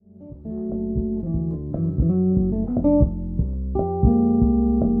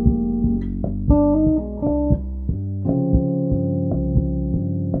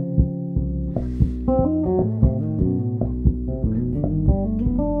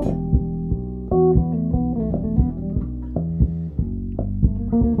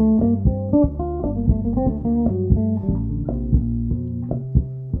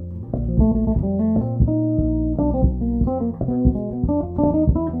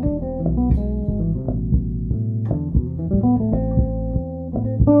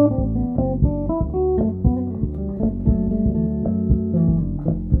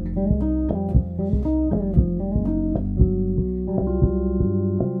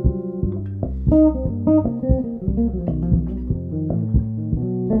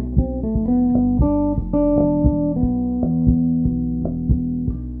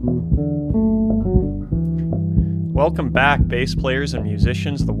Welcome back, bass players and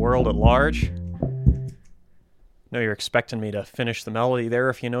musicians, the world at large. Know you're expecting me to finish the melody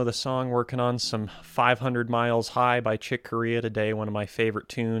there if you know the song. Working on some 500 Miles High by Chick Corea today, one of my favorite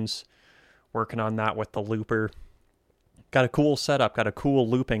tunes. Working on that with the looper. Got a cool setup, got a cool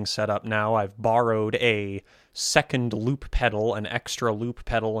looping setup now. I've borrowed a second loop pedal, an extra loop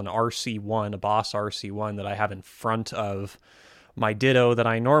pedal, an RC1, a Boss RC1 that I have in front of my Ditto that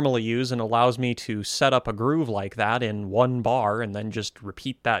I normally use, and allows me to set up a groove like that in one bar and then just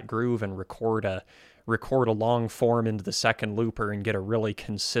repeat that groove and record a long form into the second looper and get a really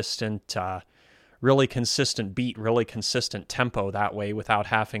consistent beat, really consistent tempo that way without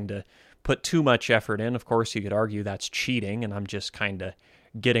having to put too much effort in. Of course, you could argue that's cheating, and I'm just kind of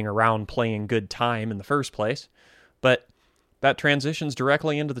getting around playing good time in the first place. But that transitions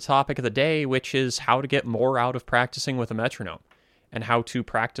directly into the topic of the day, which is how to get more out of practicing with a metronome and how to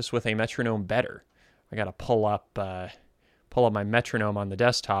practice with a metronome better. I got to pull up my metronome on the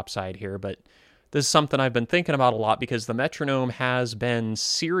desktop side here, but this is something I've been thinking about a lot because the metronome has been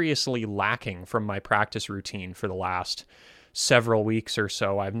seriously lacking from my practice routine for the last several weeks or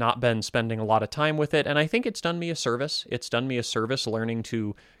so. I've not been spending a lot of time with it, and I think it's done me a service. It's done me a service learning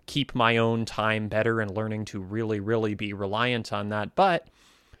to keep my own time better and learning to really, really be reliant on that. But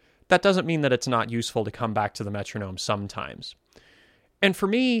that doesn't mean that it's not useful to come back to the metronome sometimes. And for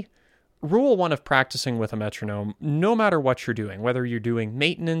me, rule one of practicing with a metronome, no matter what you're doing, whether you're doing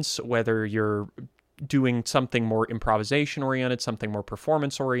maintenance, whether you're doing something more improvisation-oriented, something more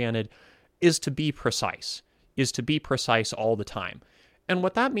performance-oriented, is to be precise all the time. And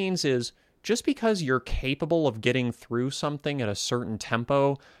what that means is just because you're capable of getting through something at a certain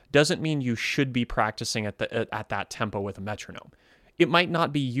tempo doesn't mean you should be practicing at that tempo with a metronome. It might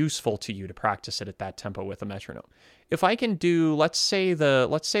not be useful to you to practice it at that tempo with a metronome. If I can do, let's say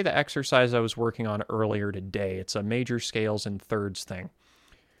the exercise I was working on earlier today, it's a major scales and thirds thing.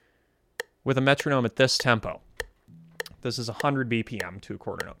 With a metronome at this tempo, this is 100 BPM to a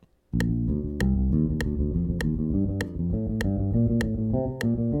quarter note.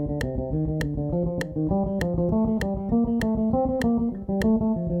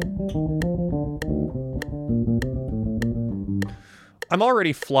 I'm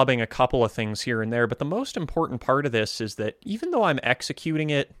already flubbing a couple of things here and there, but the most important part of this is that even though I'm executing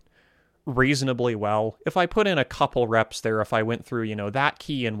it reasonably well, if I put in a couple reps there, if I went through, that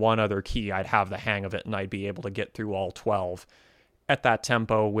key and one other key, I'd have the hang of it and I'd be able to get through all 12 at that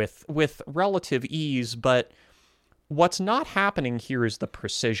tempo with relative ease. But what's not happening here is the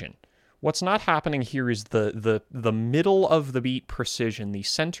precision. What's not happening here is the middle of the beat precision, the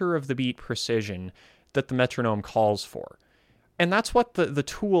center of the beat precision that the metronome calls for. And that's what the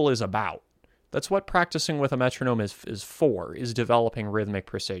tool is about. That's what practicing with a metronome is developing rhythmic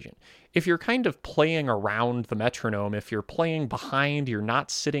precision. If you're kind of playing around the metronome, if you're playing behind, you're not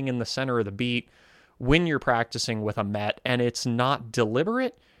sitting in the center of the beat when you're practicing with a met and it's not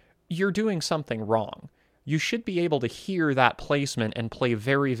deliberate, you're doing something wrong. You should be able to hear that placement and play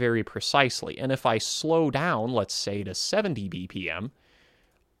very, very precisely. And if I slow down, let's say to 70 BPM,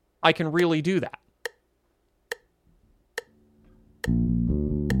 I can really do that.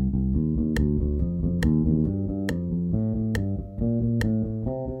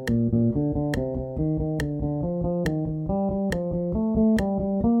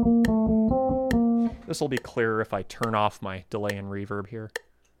 This will be clearer if I turn off my delay and reverb here.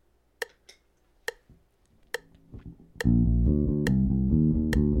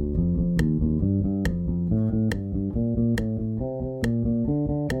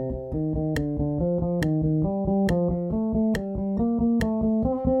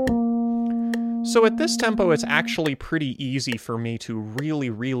 So at this tempo, it's actually pretty easy for me to really,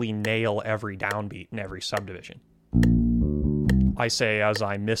 really nail every downbeat in every subdivision. I say as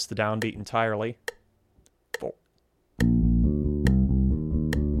I miss the downbeat entirely. 4.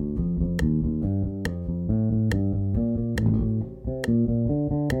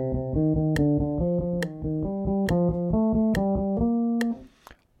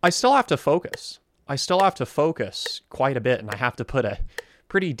 I still have to focus. Quite a bit, and I have to put a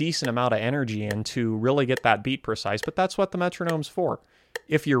pretty decent amount of energy in to really get that beat precise, but that's what the metronome's for.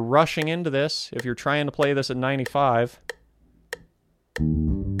 If you're rushing into this, if you're trying to play this at 95,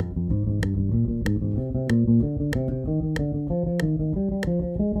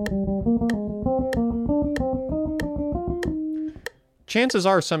 chances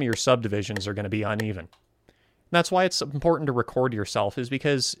are some of your subdivisions are going to be uneven. That's why it's important to record yourself, is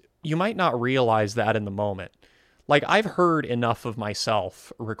because you might not realize that in the moment. Like, I've heard enough of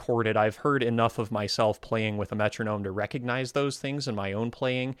myself recorded, I've heard enough of myself playing with a metronome to recognize those things in my own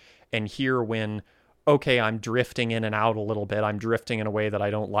playing and hear when okay, I'm drifting in and out a little bit. I'm drifting in a way that I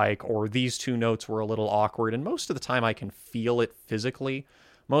don't like, or these two notes were a little awkward. And most of the time I can feel it physically.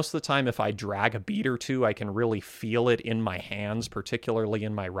 Most of the time, if I drag a beat or two, I can really feel it in my hands, particularly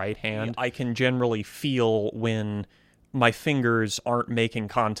in my right hand. I can generally feel when my fingers aren't making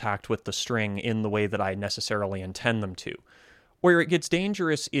contact with the string in the way that I necessarily intend them to. Where it gets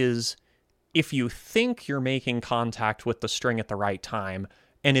dangerous is if you think you're making contact with the string at the right time,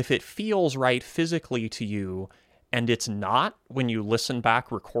 and if it feels right physically to you, and it's not when you listen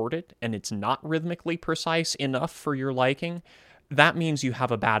back recorded, and it's not rhythmically precise enough for your liking, that means you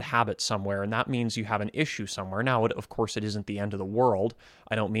have a bad habit somewhere, and that means you have an issue somewhere. Now, of course, it isn't the end of the world.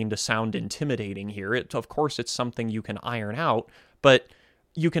 I don't mean to sound intimidating here. Of course, it's something you can iron out, but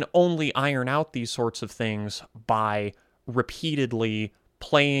you can only iron out these sorts of things by repeatedly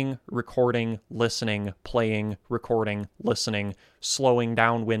playing, recording, listening, playing, recording, listening, slowing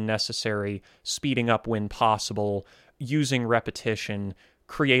down when necessary, speeding up when possible, using repetition,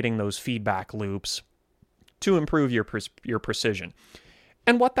 creating those feedback loops to improve your precision.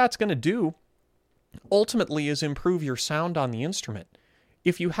 And what that's going to do ultimately is improve your sound on the instrument.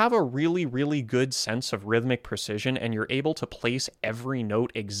 If you have a really, really good sense of rhythmic precision and you're able to place every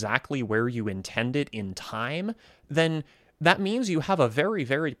note exactly where you intend it in time, then that means you have a very,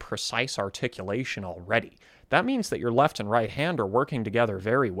 very precise articulation already. That means that your left and right hand are working together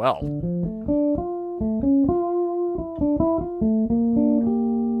very well.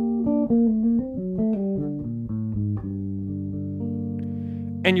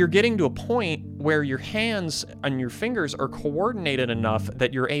 And you're getting to a point where your hands and your fingers are coordinated enough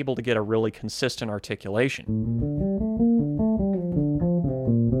that you're able to get a really consistent articulation.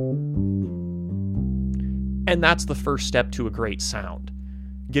 And that's the first step to a great sound.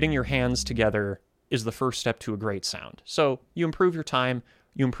 Getting your hands together is the first step to a great sound. So you improve your time,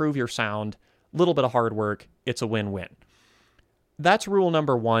 you improve your sound, a little bit of hard work, it's a win-win. That's rule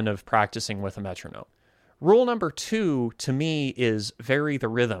number 1 of practicing with a metronome. Rule number 2, to me, is vary the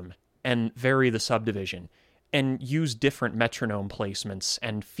rhythm and vary the subdivision and use different metronome placements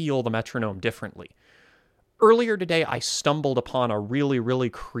and feel the metronome differently. Earlier today, I stumbled upon a really,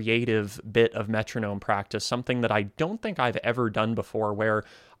 really creative bit of metronome practice, something that I don't think I've ever done before, where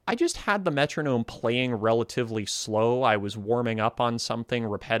I just had the metronome playing relatively slow. I was warming up on something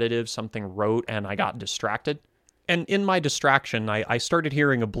repetitive, something rote, and I got distracted. And in my distraction, I started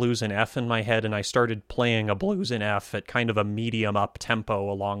hearing a blues in F in my head, and I started playing a blues in F at kind of a medium up tempo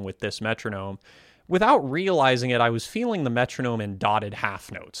along with this metronome. Without realizing it, I was feeling the metronome in dotted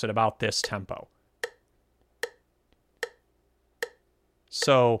half notes at about this tempo.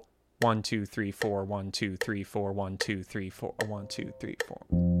 So 1, 2, 3, 4, 1, 2, 3, 4, 1, 2, 3, 4, 1, 2, 3, 4.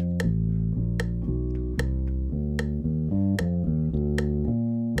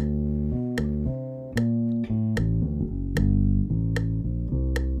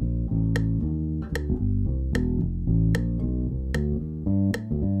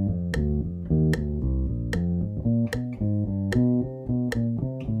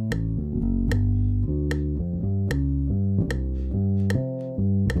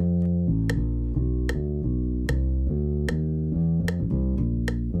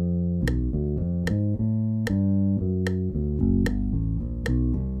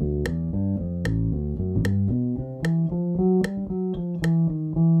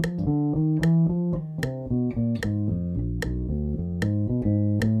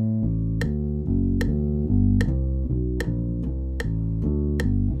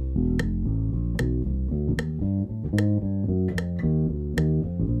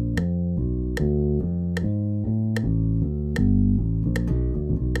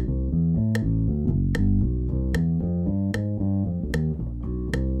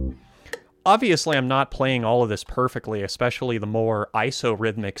 Obviously, I'm not playing all of this perfectly, especially the more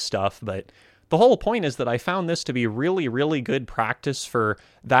isorhythmic stuff, but the whole point is that I found this to be really, really good practice for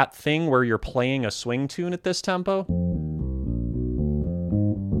that thing where you're playing a swing tune at this tempo.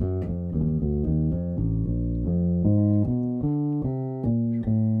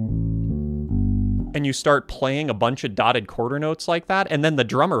 And you start playing a bunch of dotted quarter notes like that, and then the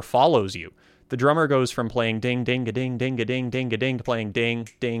drummer follows you. The drummer goes from playing ding, ding, a ding, ding, a ding, ding, a ding, to playing ding,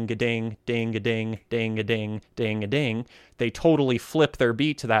 ding, a ding, ding, a ding, ding, a ding, ding, a ding. They totally flip their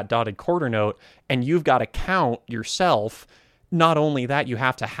beat to that dotted quarter note, and you've got to count yourself. Not only that, you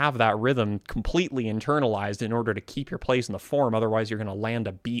have to have that rhythm completely internalized in order to keep your place in the form, otherwise you're going to land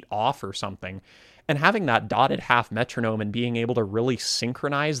a beat off or something. And having that dotted half metronome and being able to really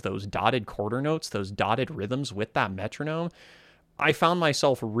synchronize those dotted quarter notes, those dotted rhythms with that metronome, I found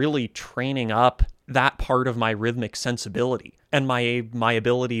myself really training up that part of my rhythmic sensibility and my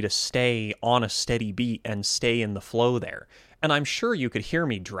ability to stay on a steady beat and stay in the flow there. And I'm sure you could hear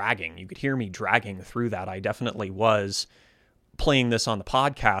me dragging. You could hear me dragging through that. I definitely was playing this on the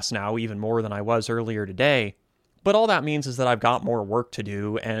podcast now, even more than I was earlier today. But all that means is that I've got more work to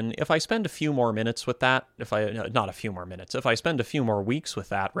do, and if I spend a few more minutes with that, if I spend a few more weeks with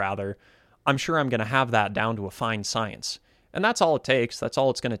that, rather, I'm sure I'm going to have that down to a fine science. And that's all it takes. That's all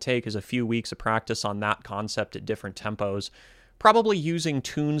it's going to take is a few weeks of practice on that concept at different tempos, probably using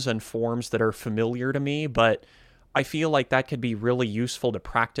tunes and forms that are familiar to me, but I feel like that could be really useful to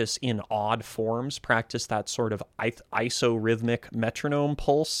practice in odd forms, practice that sort of isorhythmic metronome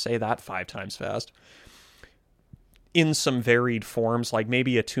pulse, say that 5 times fast, in some varied forms, like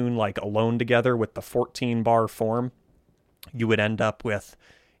maybe a tune like Alone Together with the 14-bar form. You would end up with,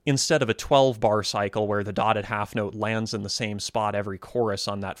 instead of a 12-bar cycle where the dotted half note lands in the same spot every chorus,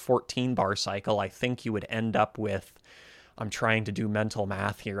 on that 14-bar cycle, I think you would end up with, I'm trying to do mental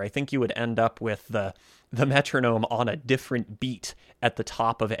math here, I think you would end up with the metronome on a different beat at the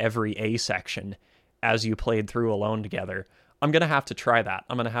top of every A section as you played through Alone Together. I'm going to have to try that.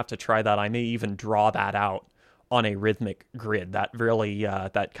 I may even draw that out on a rhythmic grid. That really,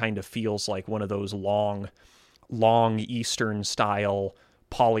 that kind of feels like one of those long Eastern style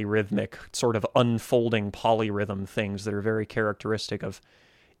polyrhythmic, sort of unfolding polyrhythm things that are very characteristic of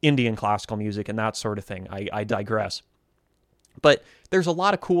Indian classical music and that sort of thing. I digress. But there's a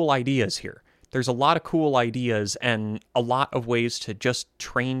lot of cool ideas here. There's a lot of cool ideas and a lot of ways to just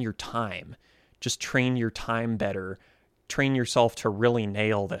train your time. Just train your time better. Train yourself to really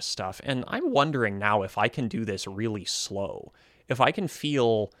nail this stuff. And I'm wondering now if I can do this really slow. If I can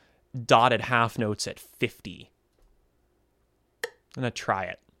feel dotted half notes at 50. I'm going to try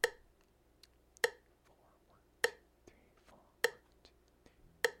it.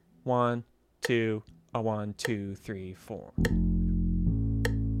 1, 2, 1, 2, 3, 4.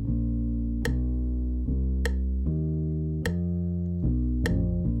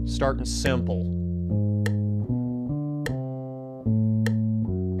 Starting simple.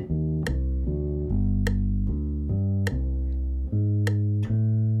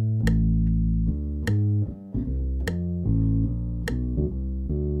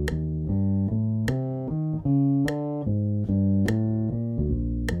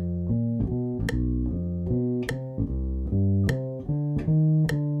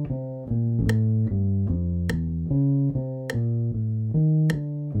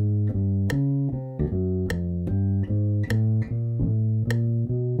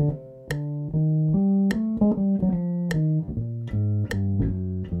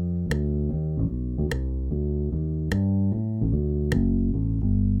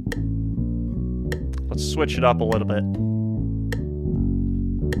 Switch it up a little bit.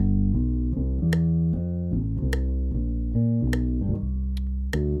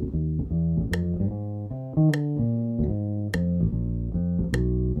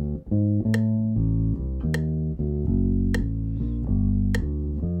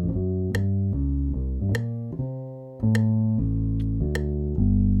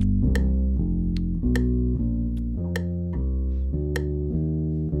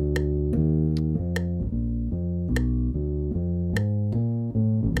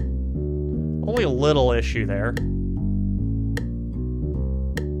 Only a little issue there.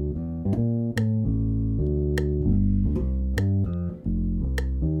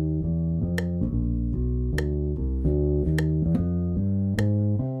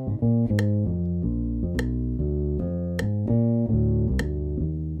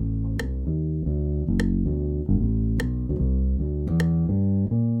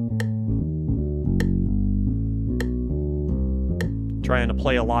 Trying to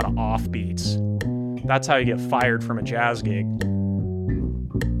play a lot of offbeats. That's how you get fired from a jazz gig.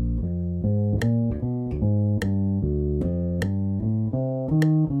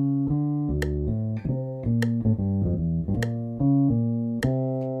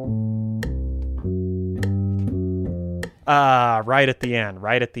 Right at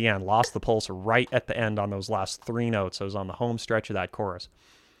the end. Lost the pulse right at the end on those last 3 notes. I was on the home stretch of that chorus.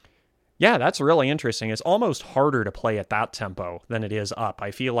 Yeah, that's really interesting. It's almost harder to play at that tempo than it is up.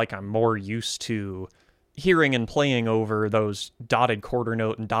 I feel like I'm more used to hearing and playing over those dotted quarter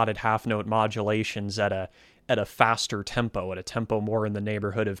note and dotted half note modulations at a faster tempo, at a tempo more in the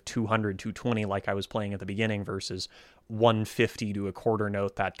neighborhood of 200, 220 like I was playing at the beginning versus 150 to a quarter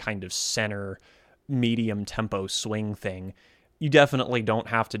note, that kind of center medium tempo swing thing. You definitely don't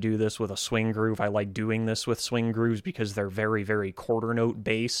have to do this with a swing groove. I like doing this with swing grooves because they're very, very quarter note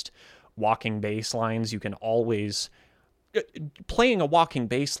based. Walking bass lines, you can always... Playing a walking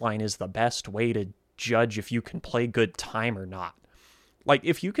bass line is the best way to judge if you can play good time or not. Like,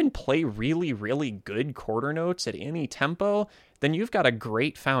 if you can play really, really good quarter notes at any tempo, then you've got a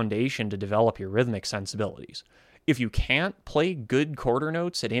great foundation to develop your rhythmic sensibilities. If you can't play good quarter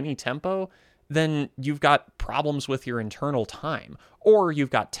notes at any tempo, then you've got problems with your internal time, or you've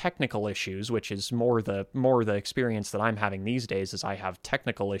got technical issues, which is more the experience that I'm having these days. Is I have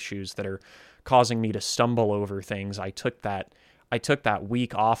technical issues that are causing me to stumble over things. I took that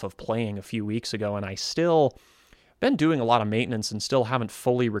week off of playing a few weeks ago, and I still been doing a lot of maintenance and still haven't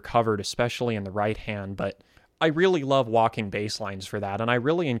fully recovered, especially in the right hand, but I really love walking bass lines for that, and I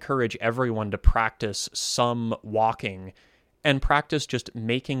really encourage everyone to practice some walking and practice just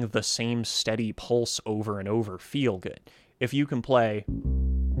making the same steady pulse over and over feel good. If you can play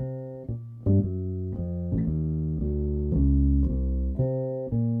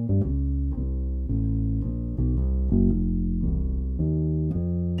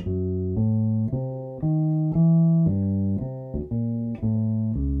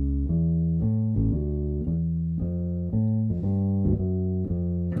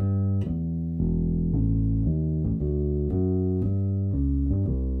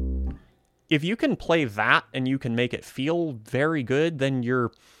if you can play that and you can make it feel very good, then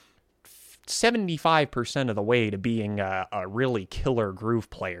you're 75% of the way to being a really killer groove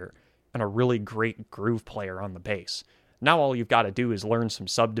player and a really great groove player on the bass. Now all you've got to do is learn some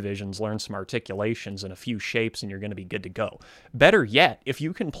subdivisions, learn some articulations and a few shapes, and you're going to be good to go. Better yet, if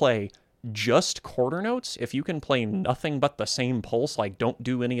you can play just quarter notes, if you can play nothing but the same pulse, like don't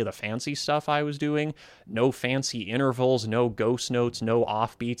do any of the fancy stuff I was doing, no fancy intervals, no ghost notes, no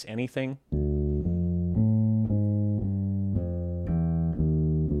offbeats, anything.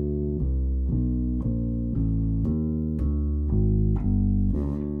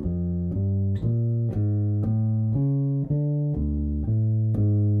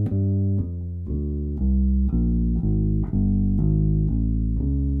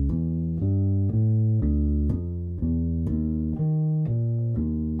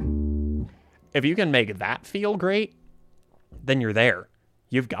 If you can make that feel great, then you're there.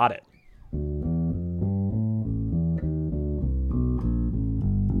 You've got it.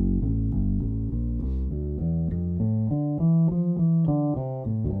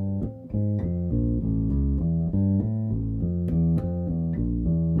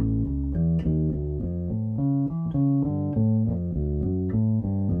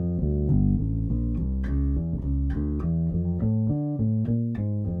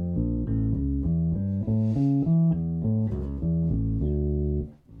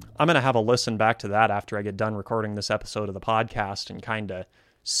 I'm going to have a listen back to that after I get done recording this episode of the podcast and kind of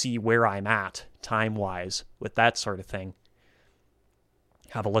see where I'm at time-wise with that sort of thing.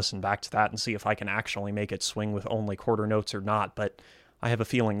 Have a listen back to that and see if I can actually make it swing with only quarter notes or not, but I have a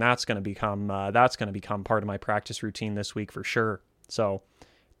feeling that's going to become part of my practice routine this week for sure. So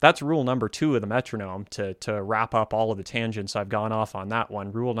that's rule number 2 of the metronome, to wrap up all of the tangents I've gone off on that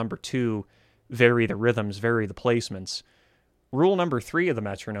one. Rule number 2, vary the rhythms, vary the placements. Rule number 3 of the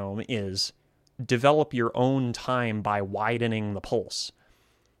metronome is develop your own time by widening the pulse.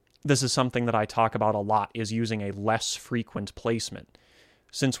 This is something that I talk about a lot, is using a less frequent placement.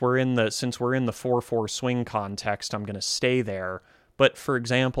 Since we're in the 4/4 swing context, I'm going to stay there. But for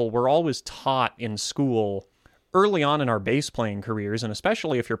example, we're always taught in school early on in our bass playing careers, and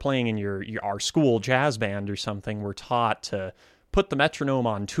especially if you're playing in our school jazz band or something, we're taught to put the metronome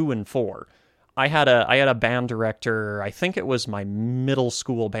on 2 and 4. I had a band director, I think it was my middle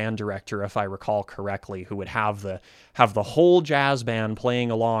school band director, if I recall correctly, who would have the whole jazz band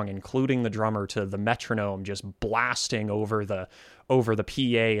playing along, including the drummer, to the metronome just blasting over the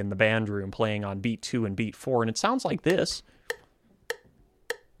PA in the band room, playing on beat 2 and beat 4, and it sounds like this.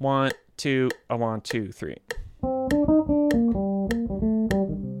 1, 2, 1, 2, 3.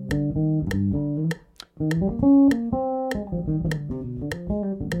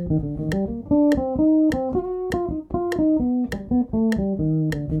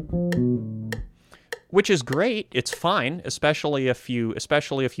 Which is great. It's fine, especially if you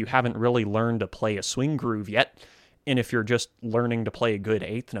haven't really learned to play a swing groove yet, and if you're just learning to play good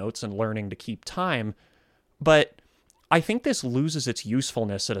eighth notes and learning to keep time. But I think this loses its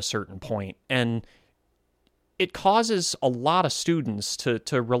usefulness at a certain point, and it causes a lot of students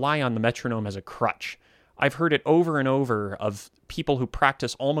to rely on the metronome as a crutch. I've heard it over and over of people who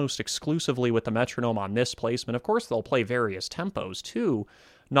practice almost exclusively with the metronome on this placement. Of course, they'll play various tempos too,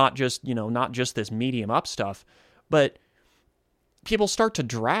 not just this medium up stuff, but people start to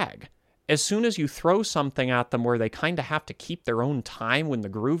drag. as soon as you throw something at them where they kind of have to keep their own time, when the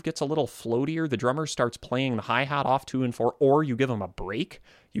groove gets a little floatier, the drummer starts playing the hi-hat off 2 and 4, or you give them a break,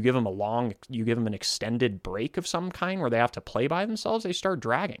 you give them an extended break of some kind where they have to play by themselves, they start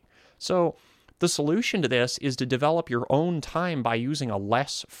dragging. So the solution to this is to develop your own time by using a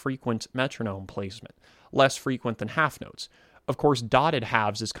less frequent metronome placement, less frequent than half notes. Of course, dotted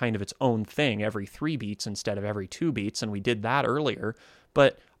halves is kind of its own thing, every 3 beats instead of every 2 beats, and we did that earlier,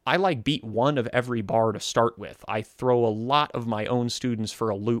 but I like beat 1 of every bar to start with. I throw a lot of my own students for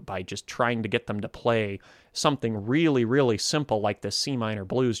a loop by just trying to get them to play something really, really simple like this C minor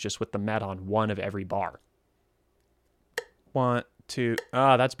blues just with the met on 1 of every bar. 1, 2,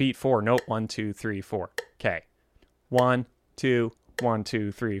 that's beat 4. Nope, 1, 2, 3, 4. Okay. 1, 2, 1,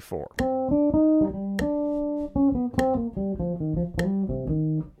 2, 3, 4.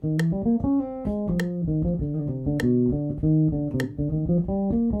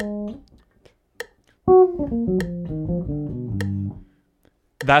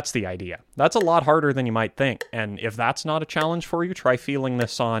 That's the idea. That's a lot harder than you might think. And if that's not a challenge for you, try feeling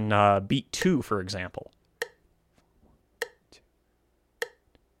this on beat 2, for example.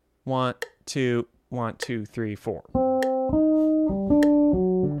 1, 2, 1, 2, 3, 4.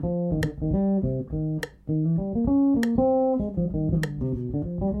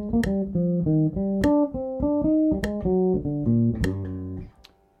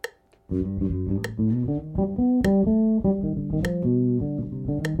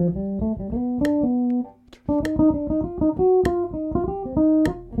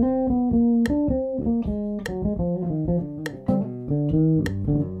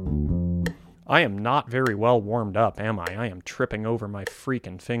 I am not very well warmed up, am I? I am tripping over my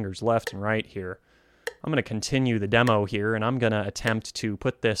freaking fingers left and right here. I'm going to continue the demo here, and I'm going to attempt to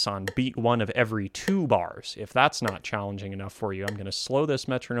put this on beat 1 of every 2 bars. If that's not challenging enough for you, I'm going to slow this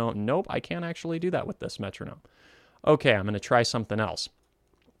metronome. Nope, I can't actually do that with this metronome. Okay, I'm going to try something else.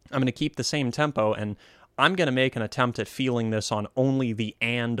 I'm going to keep the same tempo, and I'm going to make an attempt at feeling this on only the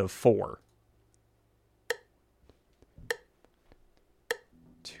and of 4.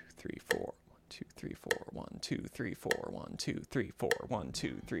 2, 3, 4. 2, 3, 4, 1, 2, 3, 4, 1, 2, 3, 4, 1,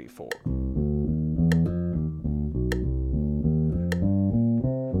 2, 3, 4.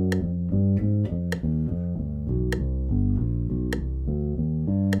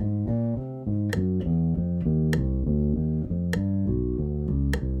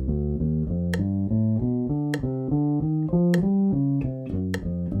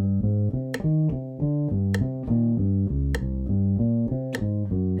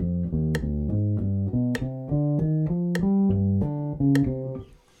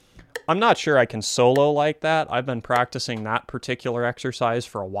 I'm not sure I can solo like that. I've been practicing that particular exercise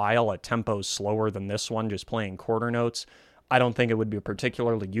for a while at tempos slower than this one, just playing quarter notes. I don't think it would be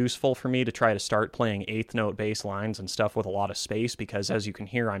particularly useful for me to try to start playing 8th note bass lines and stuff with a lot of space, because as you can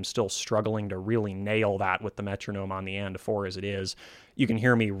hear, I'm still struggling to really nail that with the metronome on the and of 4 as it is. You can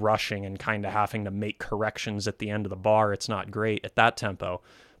hear me rushing and kind of having to make corrections at the end of the bar. It's not great at that tempo,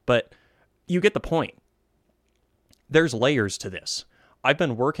 but you get the point. There's layers to this. I've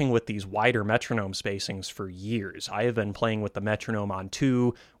been working with these wider metronome spacings for years. I have been playing with the metronome on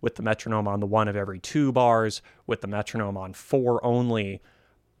 2, with the metronome on the 1 of every 2 bars, with the metronome on 4 only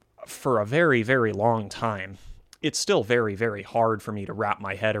for a very, very long time. It's still very, very hard for me to wrap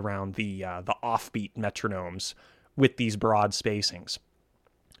my head around the offbeat metronomes with these broad spacings.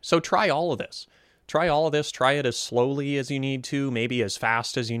 So try all of this. Try all of this. Try it as slowly as you need to, maybe as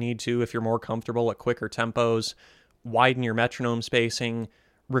fast as you need to if you're more comfortable at quicker tempos. Widen your metronome spacing,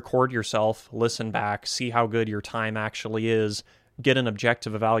 record yourself, listen back, see how good your time actually is, get an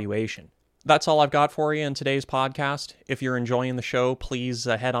objective evaluation. That's all I've got for you in today's podcast. If you're enjoying the show, please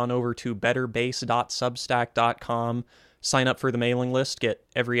head on over to betterbass.substack.com, sign up for the mailing list, get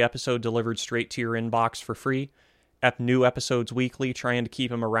every episode delivered straight to your inbox for free. New episodes weekly, trying to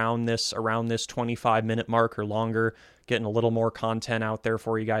keep them around this 25-minute mark or longer, getting a little more content out there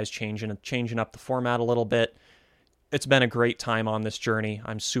for you guys, changing up the format a little bit. It's been a great time on this journey.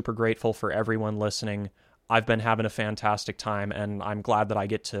 I'm super grateful for everyone listening. I've been having a fantastic time, and I'm glad that I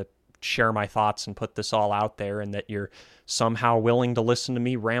get to share my thoughts and put this all out there, and that you're somehow willing to listen to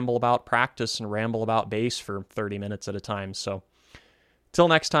me ramble about practice and ramble about bass for 30 minutes at a time. So, till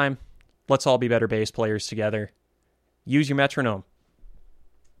next time, let's all be better bass players together. Use your metronome.